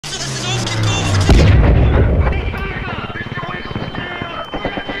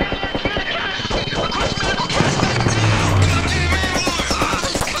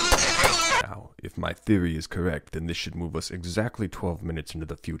theory is correct, then this should move us exactly 12 minutes into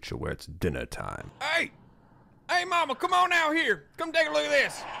the future where it's dinner time. Hey! Hey, mama, come on out here. Come take a look at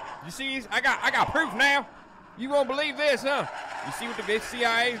this. You see this? I got proof now. You won't believe this, huh? You see what the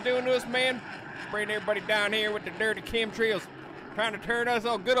CIA's doing to us, man? Spraying everybody down here with the dirty chemtrails. Trying to turn us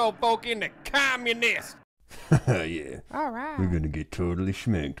all good old folk into communists. Yeah. All right. We're gonna get totally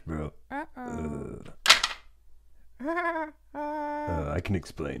schminked, bro. I can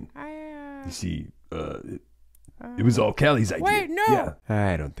explain. You see, it was all Callie's idea. Wait, no! Yeah.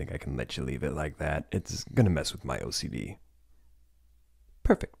 I don't think I can let you leave it like that. It's gonna mess with my OCD.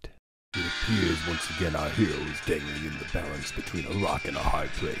 Perfect. It appears once again our hero is dangling in the balance between a rock and a hard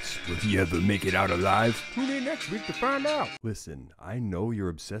place. Will he ever make it out alive? Tune in next week to find out. Listen, I know you're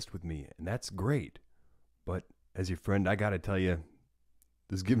obsessed with me, and that's great. But as your friend, I gotta tell you,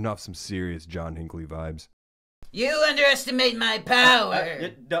 this is giving off some serious John Hinckley vibes. You underestimate my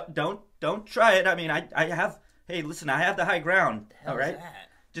power. Don't try it. I mean, I have. Hey, listen, I have the high ground. All right.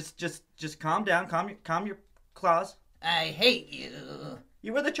 Just calm down. Calm your claws. I hate you.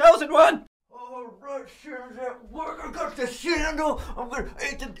 You were the chosen one. All right, Sharon's at work. I got the sandal. I'm gonna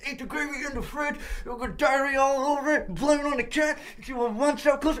eat the gravy in the fridge. I'm gonna diarrhea all over it. Blame it on the cat. She went one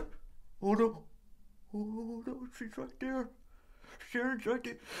step closer. Hold on. She's right there. Sharon's right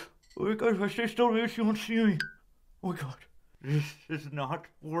there. Oh my God, if I stay still here, she won't see me. Oh my God, this is not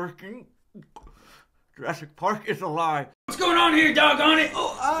working. Jurassic Park is a lie. What's going on here, doggone it?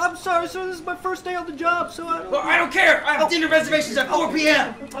 Oh, I'm sorry, sir. This is my first day on the job, so I don't... Well, I don't care. I have dinner reservations at 4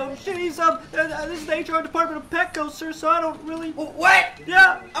 p.m. Oh, jeez. This is the HR department of Petco, sir, so I don't really... What?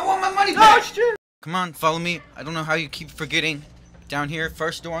 Yeah. I want my money back. Oh, shit. Come on, follow me. I don't know how you keep forgetting. Down here,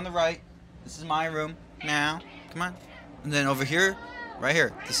 first door on the right. This is my room. Now, come on. And then over here, right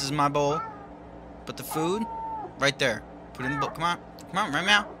here. This is my bowl. Put the food right there. Put it in the bowl. Come on. Come on, right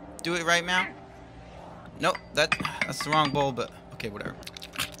now. Do it right now. Nope, that's the wrong bowl, but okay, whatever.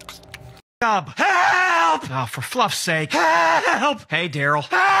 Help! Oh, for fluff's sake. Help! Hey, Daryl.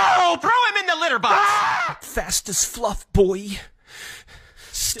 Help! Throw him in the litter box! Fast as fluff, boy.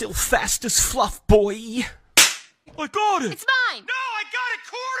 Still fast as fluff, boy. I got it! It's mine! No, I got it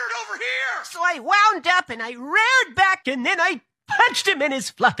cornered over here! So I wound up and I reared back and then I punched him in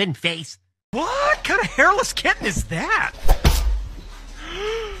his fluffin' face. What kind of hairless kitten is that?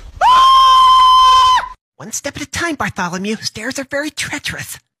 One step at a time, Bartholomew. Stairs are very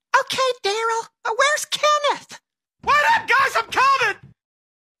treacherous. Okay, Daryl. Where's Kenneth? Wait up, guys! I'm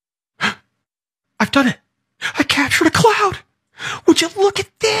coming! I've done it. I captured a cloud. Would you look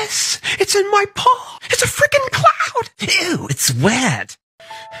at this? It's in my paw. It's a freaking cloud. Ew, it's wet.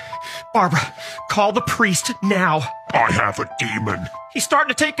 Barbara, call the priest now. I have a demon. He's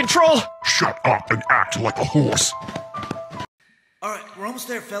starting to take control. Shut up and act like a horse. All right, we're almost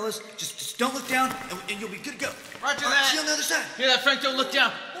there, fellas. Just don't look down, and you'll be good to go. Roger All right, that. see you on the other side. Hear that, Frank? Don't look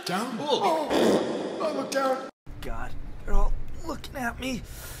down. Down? Ooh. Oh, look down. God, they're all looking at me.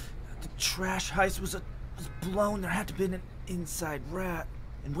 The trash heist was blown. There had to have been an inside rat.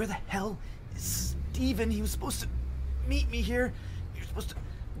 And where the hell is Steven? He was supposed to meet me here. You're supposed to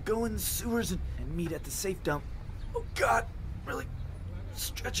go in the sewers and meet at the safe dump. Oh, God, really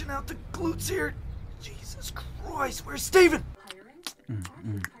stretching out the glutes here. Jesus Christ, where's Steven?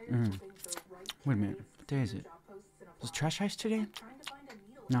 Wait a minute. What day is it? Is it trash heist today?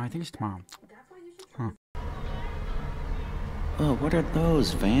 No, I think it's tomorrow. Huh. Oh, what are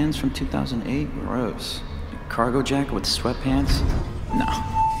those? Vans from 2008? Gross. A cargo jacket with sweatpants? No,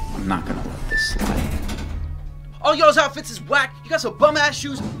 I'm not gonna let this slide. All y'all's outfits is whack. You got some bum-ass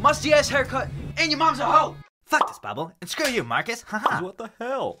shoes, musty-ass haircut, and your mom's a hoe. Fuck this, Bubble. And screw you, Marcus. Haha. What the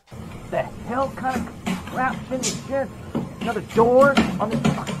hell? The hell kind of crap's in the shed? Another door on this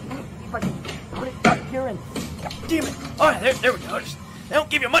fucking roof. If I can put it up here and... God damn it. All right, there we go. They don't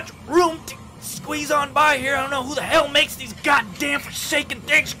give you much room to squeeze on by here. I don't know who the hell makes these goddamn forsaken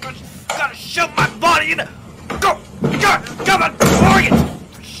things. Gotta shove my body in the... Go! Come on!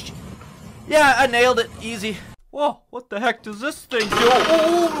 Orient! Yeah, I nailed it. Easy. Whoa, what the heck does this thing do?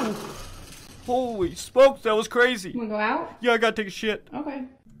 Oh! Holy smokes, that was crazy. You wanna go out? Yeah, I gotta take a shit. Okay. A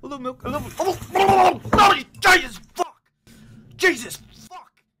little milk, a little... Oh, Jesus, fuck! Jesus,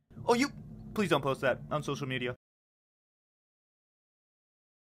 fuck! Oh, you... Please don't post that on social media.